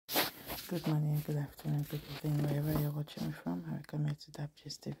Good morning, good afternoon, good evening, wherever you're watching me from. I recommend to tap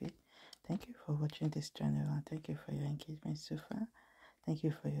Gist TV. Thank you for watching this channel and thank you for your engagement so far. Thank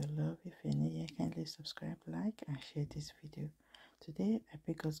you for your love. If you're new here, kindly subscribe, like, and share this video. Today, I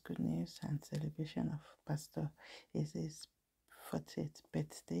bring us good news and celebration of Pastor Eze's 40th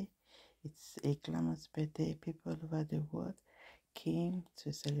birthday. It's a glamorous birthday. People all over the world came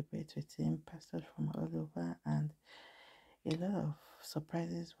to celebrate with him. Pastors from all over, and a lot of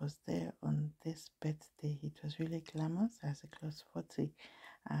surprises was there on this birthday. It was really glamorous as he closed 40,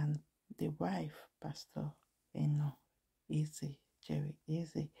 and the wife, Pastor Eno Jerry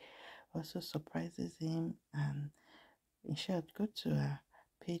Eze, also surprises him. And in short, go to her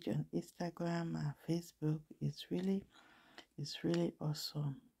page on Instagram and Facebook. It's really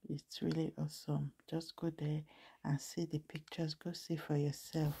awesome. It's really awesome. Just go there and see the pictures. Go see for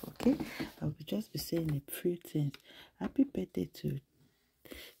yourself, okay? I'll just be saying a few things. Happy birthday to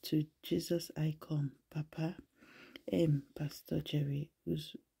Jesus icon, Papa PastorJerry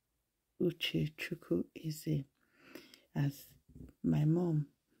Uchechukwu Eze. As my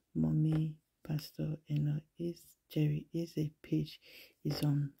mommy, Pastor Eno Jerry Eze page is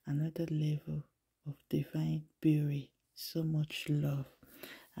on another level of divine beauty. So much love.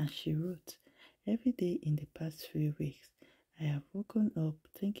 And she wrote, every day in the past few weeks, I have woken up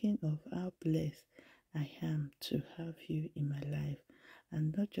thinking of how blessed I am to have you in my life,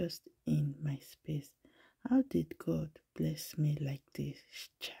 and not just in my space. How did God bless me like this?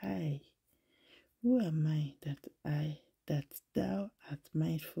 Chai, who am I that thou art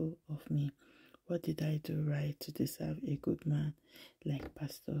mindful of me? What did I do right to deserve a good man like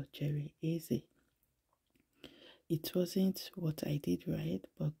Pastor Jerry Eze? It wasn't what I did right,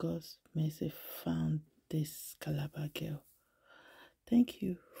 but God's mercy found this Calabar girl. Thank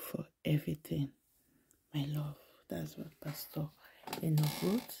you for everything, my love. That's what Pastor Eno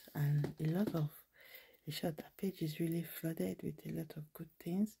wrote, and a lot of the short page is really flooded with a lot of good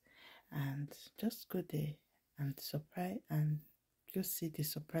things. And just go there and surprise and just see the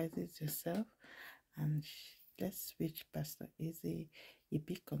surprises yourself. And let's wish Pastor Eze a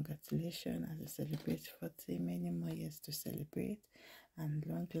big congratulations as he celebrates 40, many more years to celebrate, and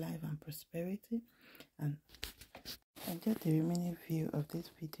long life and prosperity. And enjoy the remaining view of this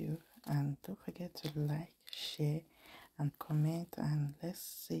video, and don't forget to like, share, and comment. And let's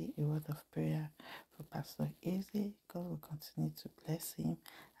say a word of prayer for Pastor Eze. God will continue to bless him,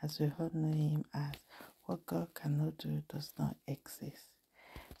 as we all know him as what God cannot do does not exist.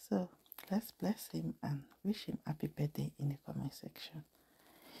 So let's bless him and wish him happy birthday in the comment section.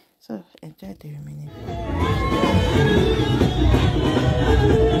 So enjoy the remaining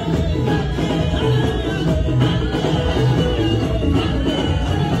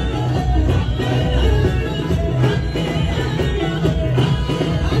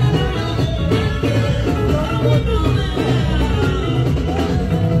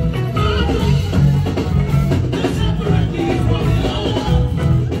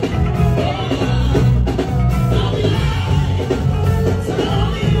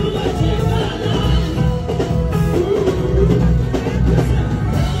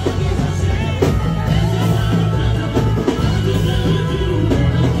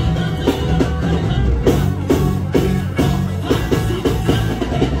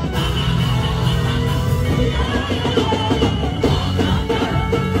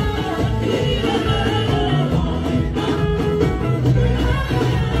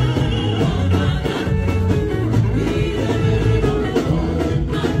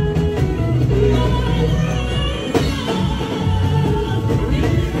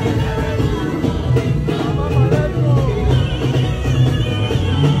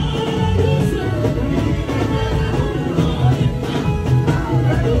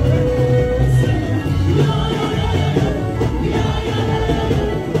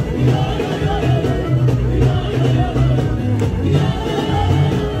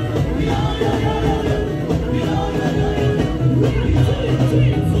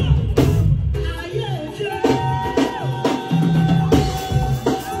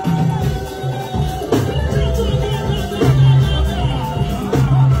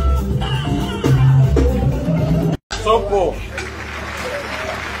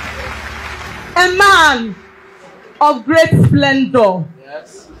a man of great splendor.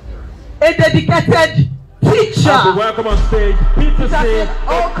 Yes. A dedicated teacher. Welcome on stage, Peter said,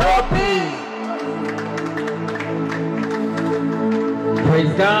 Okey.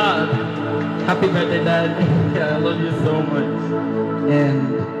 Praise God. Happy birthday, Dad. I love you so much.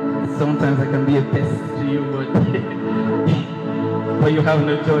 And sometimes I can be a pest to you, but you have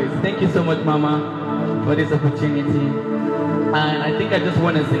no choice. Thank you so much, Mama, for this opportunity. And I think I just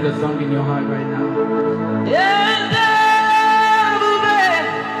want to sing a song in your heart right now. Yes,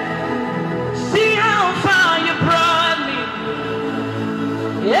 see how far you brought me.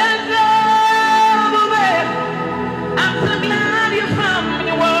 Yes, I'm so glad you found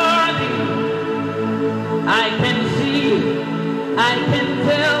me worthy. I can see, I can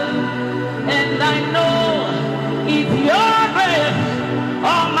tell, and I know it's your grace.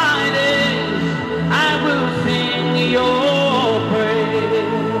 All my days I will sing your praise.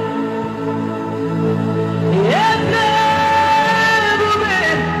 Yes,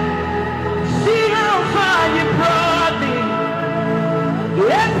 see how far you brought me.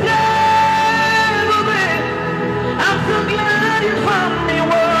 Yes, I'm so glad you found me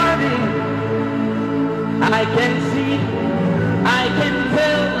worthy. I can see, I can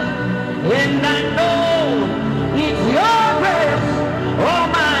tell, and I know it's your grace. All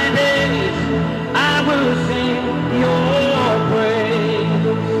my days I will sing your praise.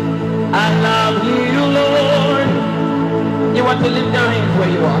 I love you, Lord. You want to lift your hands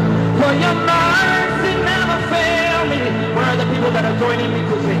where you are. For your mercy never failed me. Where are the people that are joining me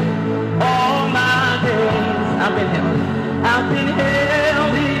to sing? All my days I've been held. I've been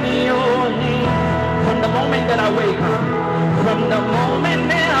held in your hand. From the moment that I wake up, from the moment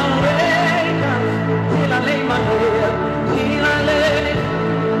that I wake up, till I lay my head, till I lay,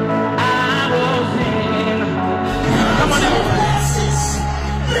 I will sing. Come on, everybody.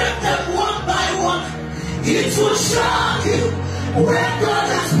 Break them one by one. It will shock you where God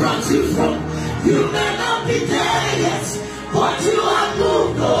has brought you from. You may not be there yet, but you